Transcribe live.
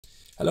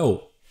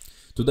Hello!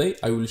 Today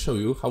I will show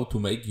you how to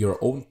make your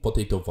own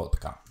potato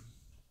vodka.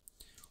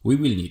 We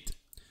will need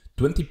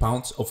 20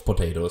 pounds of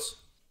potatoes,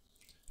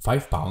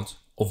 5 pounds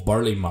of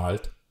barley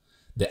malt,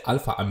 the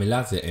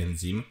Alfa-amylaze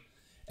enzyme,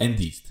 and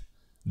yeast.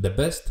 The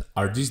best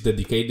are these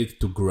dedicated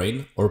to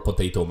grain or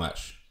potato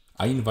mash.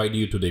 I invite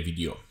you to the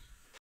video.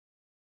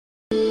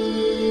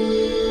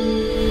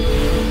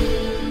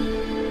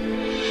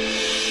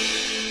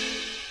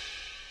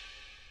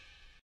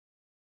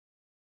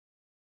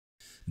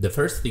 The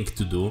first thing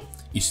to do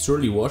is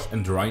thoroughly wash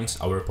and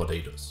rinse our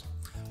potatoes.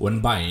 When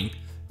buying,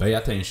 pay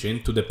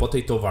attention to the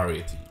potato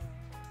variety,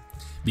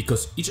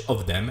 because each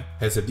of them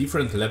has a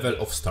different level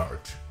of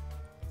starch.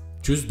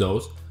 Choose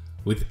those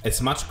with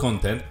as much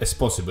content as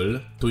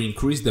possible to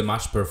increase the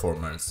mash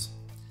performance.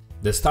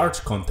 The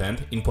starch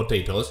content in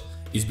potatoes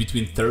is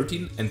between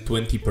 13 and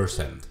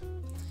 20%.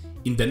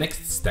 In the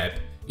next step,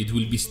 it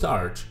will be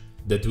starch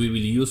that we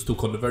will use to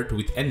convert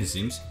with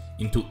enzymes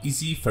into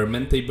easy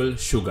fermentable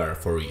sugar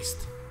for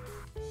yeast.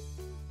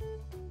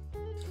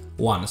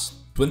 Once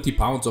 20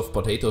 pounds of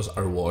potatoes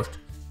are washed,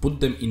 put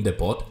them in the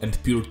pot and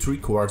pour 3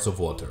 quarts of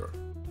water.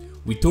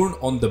 We turn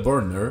on the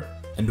burner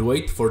and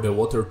wait for the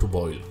water to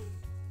boil.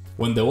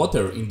 When the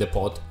water in the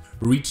pot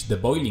reaches the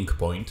boiling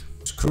point,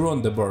 screw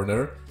on the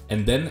burner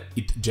and then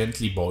it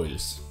gently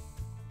boils.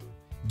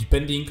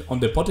 Depending on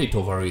the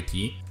potato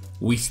variety,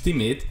 we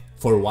steam it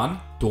for 1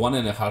 to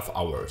 1.5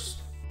 hours.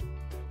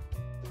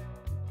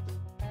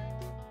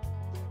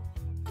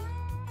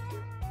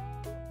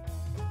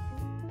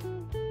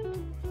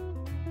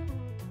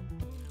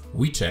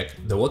 We check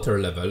the water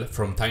level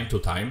from time to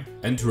time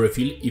and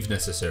refill if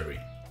necessary.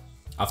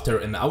 After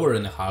an hour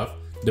and a half,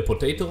 the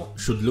potato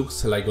should look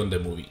like on the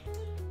movie.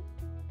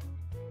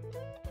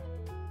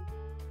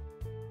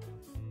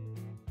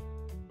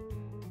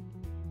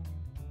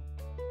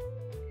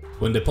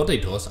 When the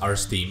potatoes are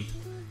steamed,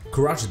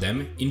 crush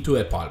them into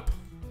a pulp.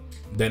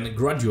 Then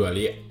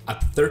gradually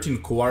add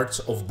 13 quarts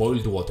of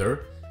boiled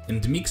water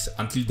and mix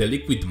until the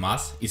liquid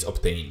mass is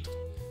obtained.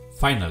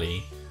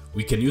 Finally,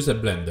 we can use a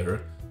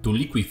blender to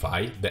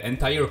liquefy the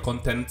entire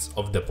contents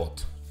of the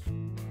pot.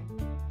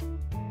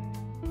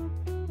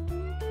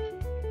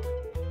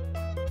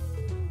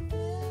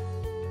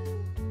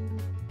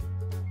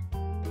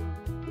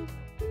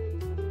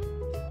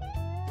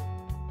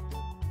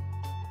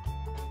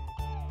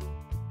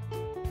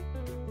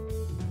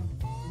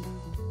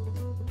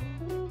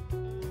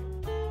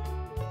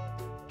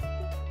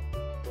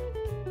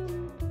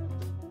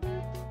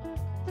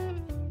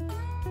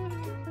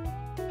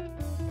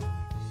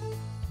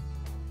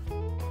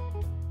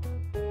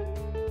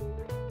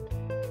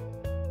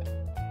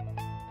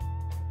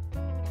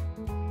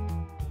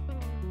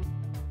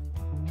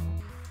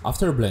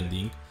 After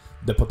blending,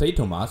 the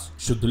potato mass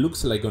should look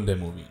like on the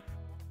movie.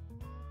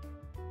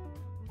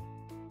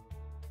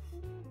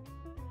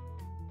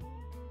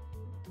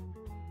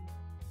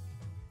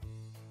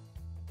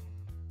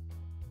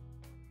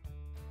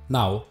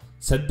 Now,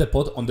 set the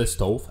pot on the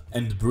stove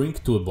and bring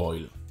to a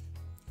boil.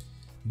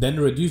 Then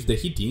reduce the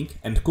heating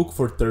and cook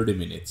for 30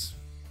 minutes.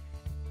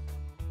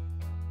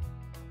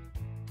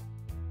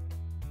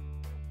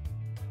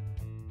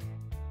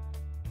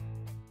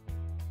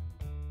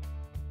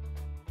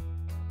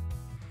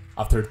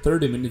 After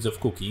 30 minutes of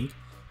cooking,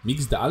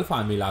 mix the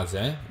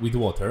alpha-amylase with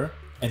water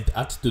and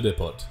add to the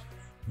pot.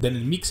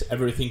 Then mix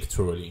everything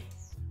thoroughly.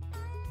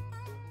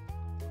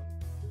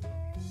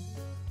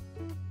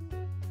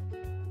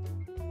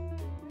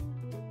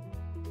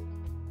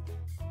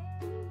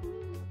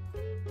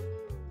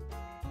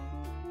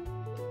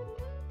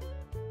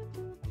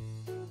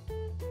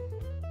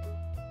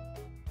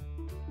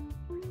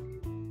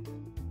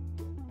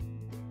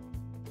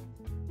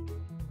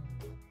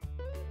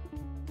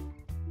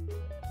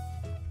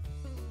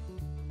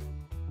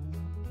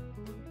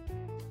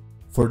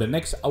 For the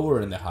next hour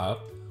and a half,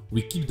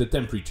 we keep the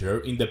temperature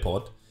in the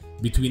pot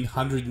between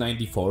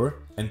 194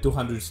 and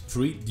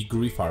 203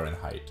 degrees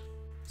Fahrenheit.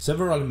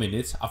 Several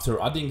minutes after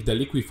adding the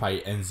liquefy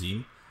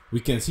enzyme, we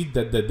can see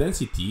that the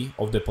density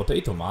of the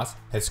potato mass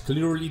has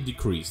clearly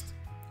decreased.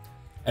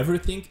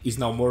 Everything is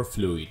now more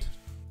fluid.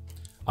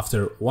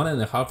 After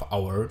 1.5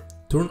 hours,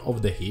 turn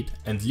off the heat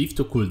and leave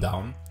to cool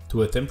down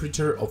to a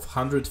temperature of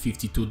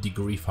 152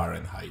 degrees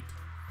Fahrenheit.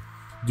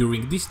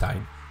 During this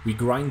time, we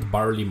grind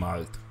barley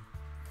malt.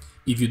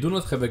 If you do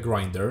not have a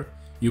grinder,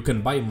 you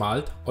can buy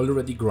malt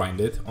already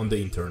grinded on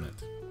the internet.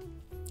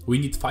 We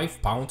need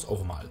 5 pounds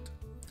of malt.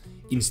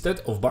 Instead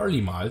of barley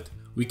malt,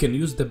 we can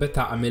use the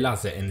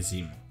beta-amylase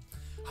enzyme.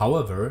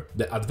 However,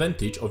 the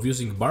advantage of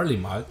using barley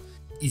malt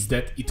is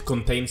that it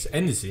contains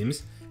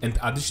enzymes and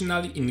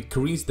additionally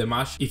increase the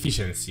mash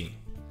efficiency,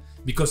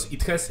 because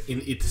it has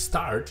in it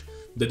starch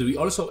that we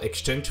also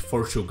exchange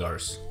for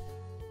sugars.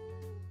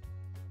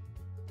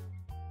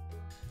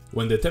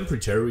 When the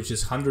temperature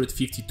reaches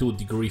 152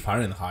 degrees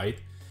Fahrenheit,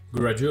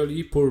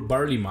 gradually pour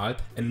barley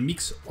malt and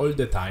mix all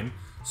the time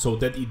so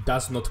that it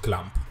does not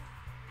clump.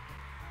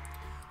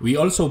 We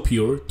also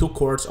pour 2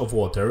 quarts of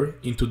water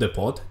into the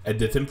pot at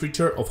the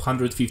temperature of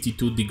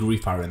 152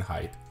 degrees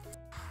Fahrenheit.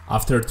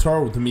 After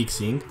thorough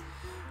mixing,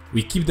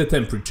 we keep the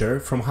temperature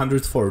from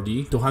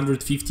 140 to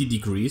 150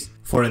 degrees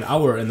for an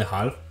hour and a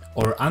half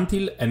or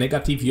until a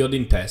negative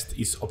iodine test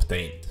is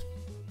obtained.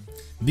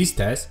 This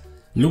test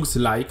looks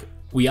like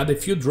we add a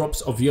few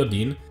drops of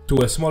iodine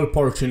to a small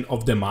portion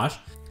of the mash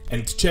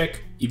and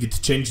check if it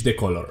changed the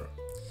color.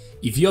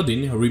 If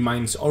iodine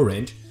remains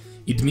orange,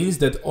 it means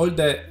that all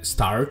the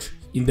starch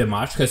in the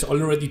mash has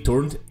already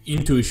turned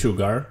into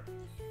sugar,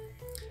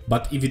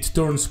 but if it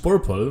turns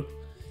purple,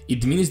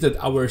 it means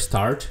that our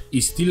starch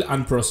is still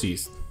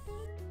unprocessed.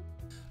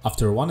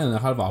 After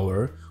 1.5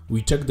 hours,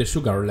 we check the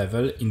sugar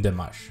level in the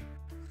mash.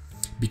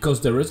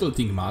 Because the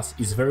resulting mass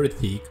is very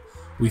thick,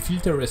 we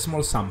filter a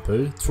small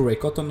sample through a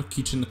cotton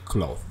kitchen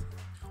cloth.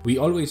 We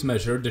always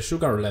measure the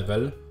sugar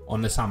level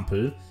on a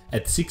sample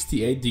at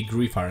 68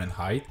 degrees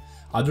Fahrenheit,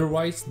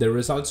 otherwise the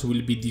results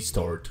will be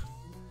distorted.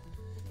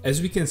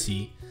 As we can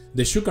see,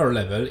 the sugar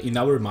level in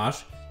our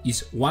mash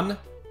is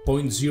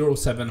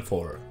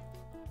 1.074.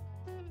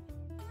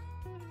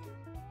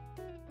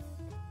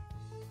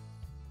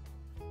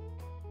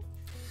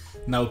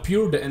 Now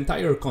pour the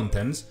entire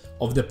contents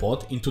of the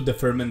pot into the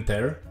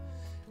fermenter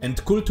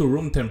and cool to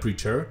room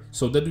temperature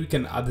so that we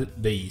can add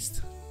the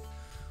yeast.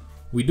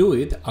 We do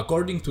it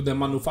according to the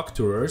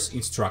manufacturer's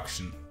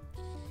instruction.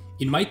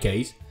 In my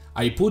case,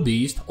 I put the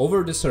yeast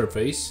over the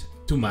surface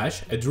to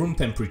mash at room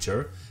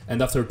temperature,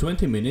 and after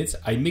 20 minutes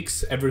I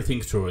mix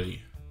everything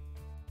thoroughly.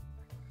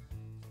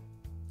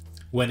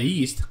 When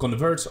yeast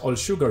converts all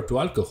sugar to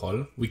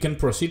alcohol, we can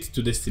proceed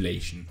to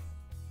distillation.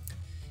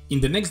 In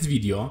the next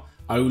video,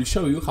 I will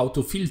show you how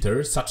to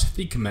filter such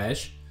thick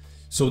mash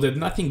so that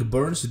nothing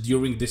burns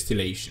during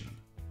distillation.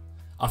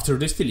 After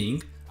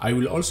distilling, I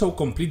will also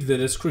complete the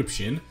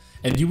description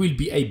and you will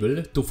be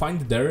able to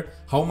find there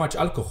how much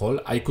alcohol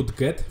I could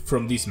get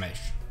from this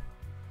mash.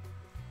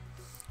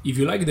 If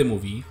you like the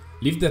movie,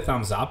 leave the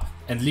thumbs up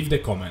and leave the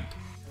comment.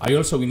 I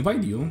also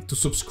invite you to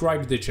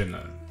subscribe the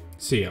channel.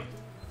 See ya!